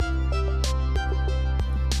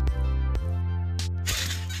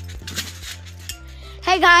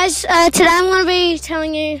Hey guys, today I'm going to be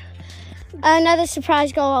telling you another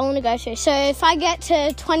surprise goal I want to go to. So if I get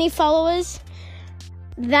to 20 followers,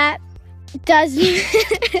 that does...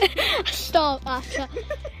 Stop, Asha.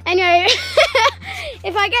 Anyway,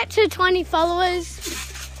 if I get to 20 followers,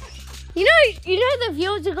 you know the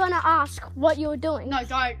viewers are going to ask what you're doing. No,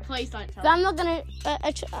 don't. Please don't tell But I'm not going to...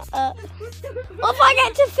 Well, if I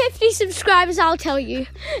get to 50 subscribers, I'll tell you.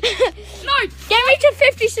 No! Get me to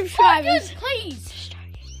 50 subscribers. Please!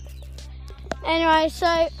 Anyway,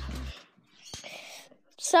 so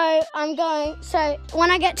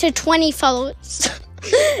when I get to 20 followers,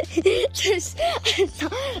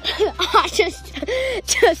 I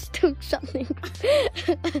just took something.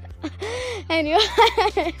 Anyway,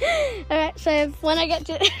 alright, so when I get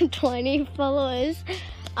to 20 followers,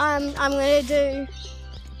 I'm gonna do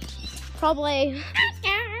probably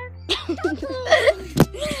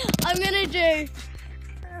I'm gonna do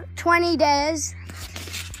 20 dares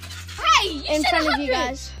in front of you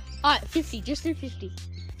guys. Alright, 50. Just do 50.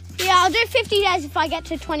 Yeah, I'll do 50 days if I get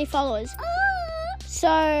to 20 followers.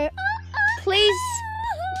 So, please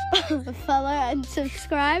follow and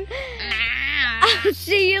subscribe. I'll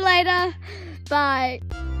see you later. Bye.